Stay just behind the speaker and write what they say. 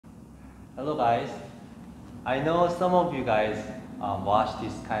Hello guys. I know some of you guys watch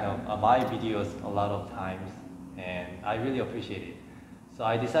this kind of my videos a lot of times and I really appreciate it. So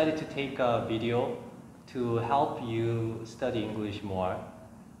I decided to take a video to help you study English more.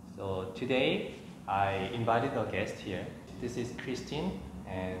 So today I invited a guest here. This is Christine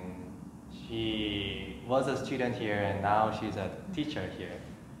and she was a student here and now she's a teacher here.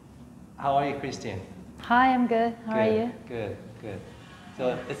 How are you, Christine? Hi, I'm good. How are you? Good, good.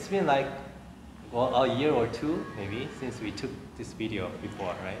 So it's been like a year or two maybe since we took this video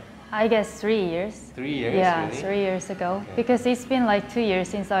before, right? I guess 3 years. 3 years, Yeah, really? 3 years ago. Okay. Because it's been like 2 years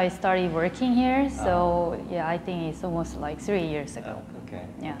since I started working here. So yeah, I think it's almost like 3 years ago. Okay.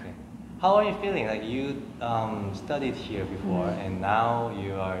 Yeah. Okay. How are you feeling? Like you studied here before and now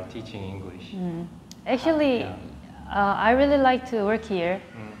you are teaching English. Actually, Yeah. I really like to work here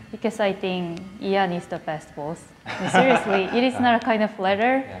because I think Ian is the best boss. Seriously, it is not a kind of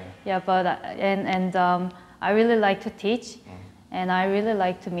letter. Yeah, but I really like to teach. And I really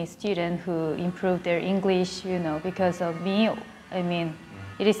like to meet students who improve their English, you know, because of me. I mean,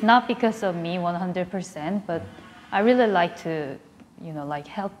 it is not because of me 100%, but I really like to, you know, like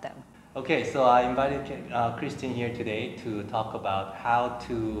help them. Okay, so I invited Christine here today to talk about how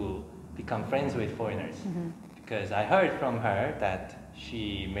to become friends with foreigners. Because I heard from her that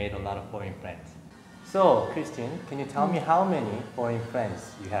she made a lot of foreign friends. So, Christine, can you tell me how many foreign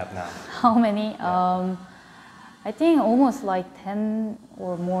friends you have now? How many? I think almost like 10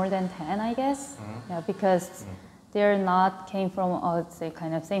 or more than 10, I guess. Yeah, because they're not came from, let's say,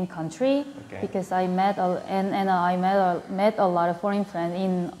 kind of same country. Okay. Because I met met a lot of foreign friends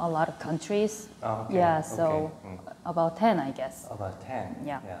in a lot of countries. Oh, okay. Yeah, so Okay. about 10, I guess. About 10?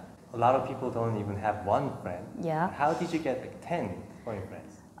 Yeah. A lot of people don't even have one friend. Yeah. How did you get like 10 foreign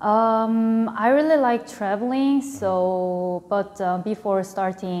friends? I really like traveling, so, but before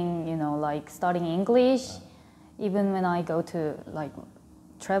starting, you know, like studying English, even when I go to like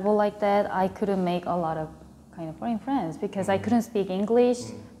travel like that, I couldn't make a lot of kind of foreign friends because I couldn't speak English,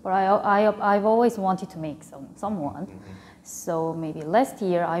 but I've always wanted to make someone. So maybe last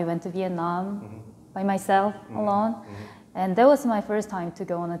year I went to Vietnam by myself alone. And that was my first time to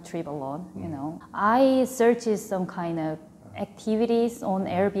go on a trip alone, you know. I searched some kind of activities on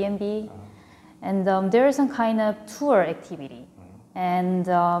Airbnb, and there is some kind of tour activity. And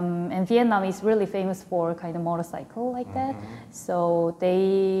Vietnam is really famous for kind of motorcycle like that. So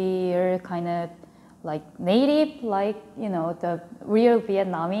they are kind of like native, like, you know, the real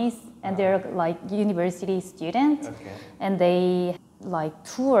Vietnamese, and they're like university students. Okay. And they like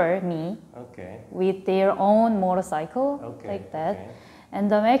tour me with their own motorcycle like that. Okay.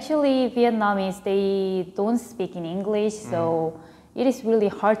 And actually Vietnamese, they don't speak in English, so it is really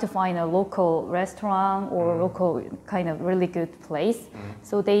hard to find a local restaurant or local kind of really good place.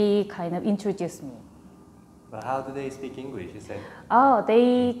 So they kind of introduced me. But how do they speak English? You said? Oh,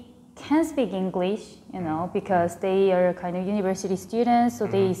 they can speak English, you know, because they are kind of university students, so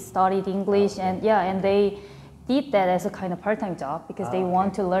they studied English, and yeah, and they did that as a kind of part-time job because they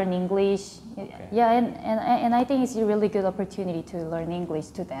want to learn English. Yeah, and I think it's a really good opportunity to learn English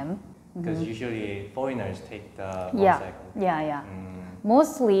to them. Because usually foreigners take the motorcycle. Yeah.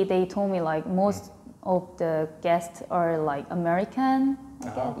 Mostly they told me like most of the guests are like American. I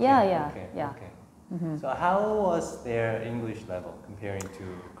guess. Yeah. So how was their English level comparing to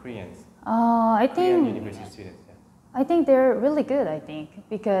Koreans? I Korean think university students. Yeah. I think they're really good. I think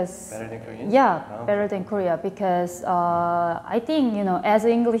because Better than Koreans? Yeah, Oh, okay. better than Korea because I think, you know, as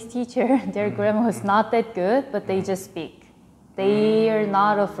an English teacher, their grammar was not that good, but they just speak. They are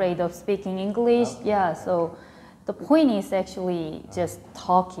not afraid of speaking English. Yeah, so the point is actually just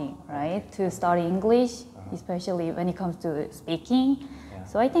talking, right? To study English, especially when it comes to speaking. Yeah.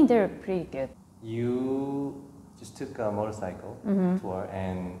 So I think they're pretty good. You just took a motorcycle tour,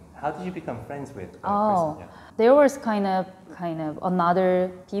 and how did you become friends with Oh, Kristen? there was kind of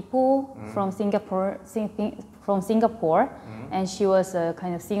another people from Singapore, and she was a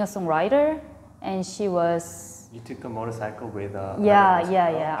kind of singer-songwriter, and she was. You took a motorcycle with a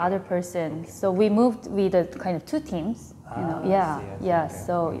other person. So we moved with a kind of 2 teams, you know. I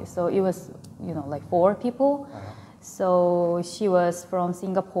see. So it was, you know, like 4 people. So she was from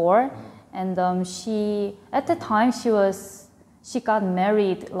Singapore, and she at the time she got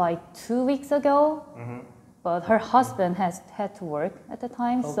married like 2 weeks ago, but her husband had to work at the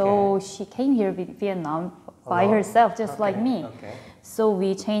time, so she came here with Vietnam by herself, just like me. So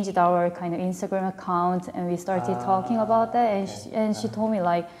we changed our kind of Instagram account and we started talking about that, and she told me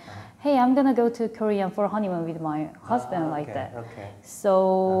like, hey, I'm gonna go to Korea for honeymoon with my husband, like that.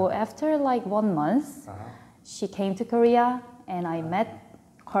 So after like 1 month, she came to Korea and I met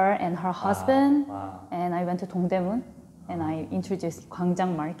her and her husband, Wow. and I went to Dongdaemun, and I introduced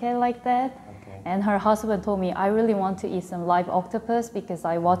Gwangjang Market like that. Okay. And her husband told me I really want to eat some live octopus because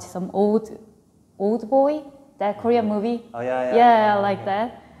I watched some old boy, that Korean movie. Oh yeah. Yeah, Oh, like okay.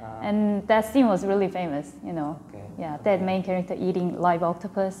 that. And that scene was really famous, you know. Okay. Yeah, that main character eating live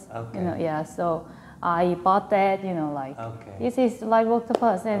octopus. Okay. You know, yeah. So I bought that, you know, like Okay. this is live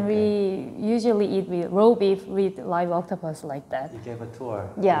octopus, and we usually eat with raw beef with live octopus like that. You gave a tour.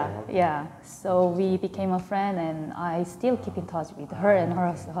 Yeah, okay. yeah. So we became a friend, and I still keep in touch with her and her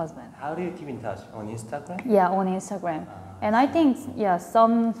husband. How do you keep in touch? On Instagram? Yeah, on Instagram. And I think, yeah,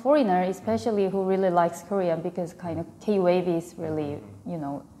 some foreigner, especially who really likes Korean, because kind of K-wave is really, you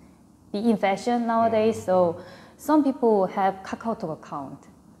know, be in fashion nowadays. So some people have KakaoTalk account.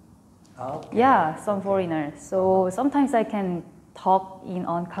 Okay. Yeah, some foreigners. So sometimes I can talk in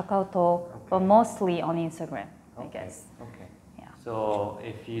on KakaoTalk, but mostly on Instagram, I guess. Okay. Yeah. So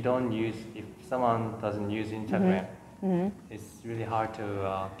if someone doesn't use Instagram, it's really hard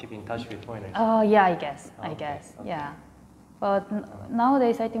to keep in touch with foreigners. Yeah, I guess. Okay. Yeah. But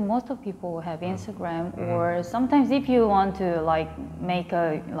nowadays, I think most of people have Instagram, or sometimes if you want to like make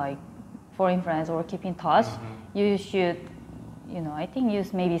a like foreign friends or keep in touch, you should, you know, I think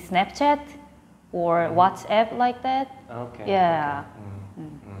use maybe Snapchat or WhatsApp like that. Okay. Yeah. Okay.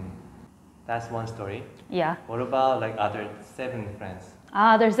 That's one story. Yeah. What about like other 7 friends?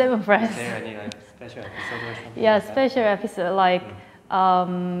 There's 7 friends. Is there any like special episode or something? Yeah, like that? special episode. Like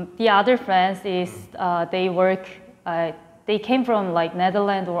the other friends is they work. They came from like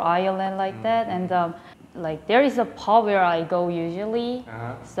Netherlands or Ireland like that, and like there is a pub where I go usually.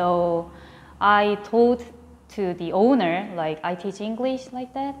 So I told to the owner like I teach English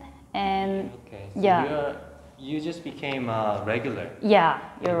like that, and Okay. So yeah. you just became a regular. Yeah,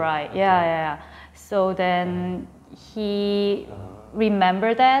 you're right. Okay. Yeah. So then he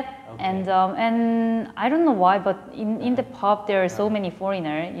remembered that, Okay. and I don't know why, but in the pub there are so many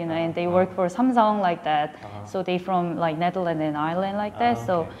foreigners, you know, and they work for Samsung like that. So they from like Netherlands and Ireland like that.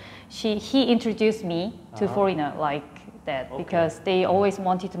 So he introduced me to foreigner like that because they always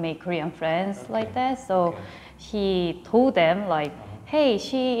wanted to make Korean friends like that. So he told them like, hey,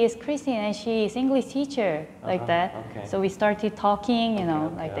 she is Christian and she is English teacher like that. Okay. So we started talking, you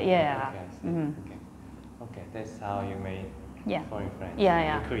know, like that. Yeah. Okay, that's how you made foreign friends.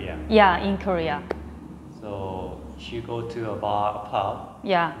 Yeah. In Korea. Yeah, in Korea. So you go to a pub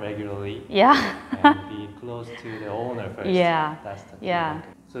Yeah. regularly Yeah. and be close to the owner first. Yeah. That's the key. Yeah. Okay.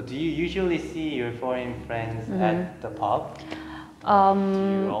 So do you usually see your foreign friends at the pub?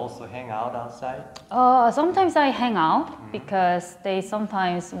 Do you also hang out outside? Sometimes I hang out because they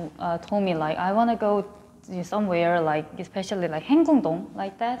sometimes told me like I want to go to somewhere like especially like Haengungdong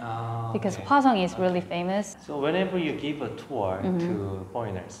like that because Hwasong is really famous. So whenever you give a tour to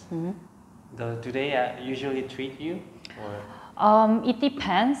foreigners, do they usually treat you? Or? It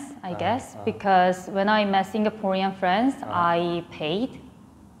depends, I guess, because when I met Singaporean friends, I paid.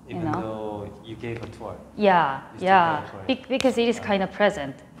 Even though you gave a tour? Yeah, You still yeah, pay for it? because it is kind of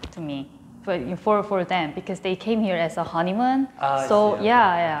present to me, for them because they came here as a honeymoon. So I see.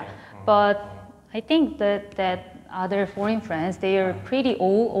 yeah. Okay. But I think that other foreign friends they are pretty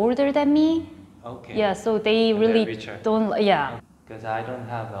older than me. Okay. Yeah, so they And really they're richer. don't. Yeah. Because I don't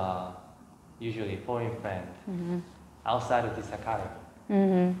have usually foreign friend outside of this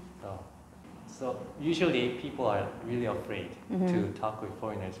academy. So usually people are really afraid to talk with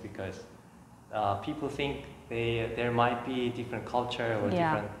foreigners because people think there might be different culture or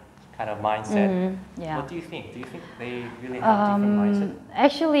different kind of mindset. Yeah. What do you think? Do you think they really have different mindset?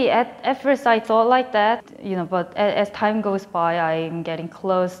 Actually, at first I thought like that, you know, but as time goes by, I'm getting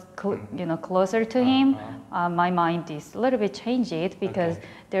closer to him. My mind is a little bit changed because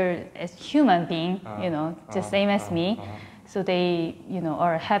they're as human being, you know, the same as me. So they, you know,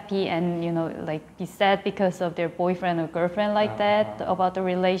 are happy and, you know, like be sad because of their boyfriend or girlfriend like that, about the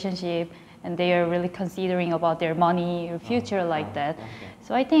relationship, and they are really considering about their money or future like that.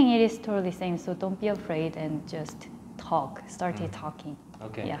 So I think it is totally same. So don't be afraid and just talk. Started talking.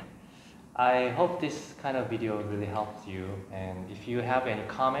 Okay. Yeah. I hope this kind of video really helps you. And if you have any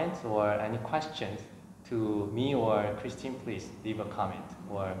comments or any questions to me or Christine, please leave a comment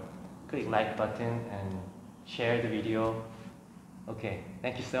or click like button and share the video. Okay,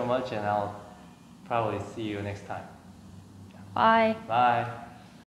 thank you so much, and I'll probably see you next time. Bye. Bye.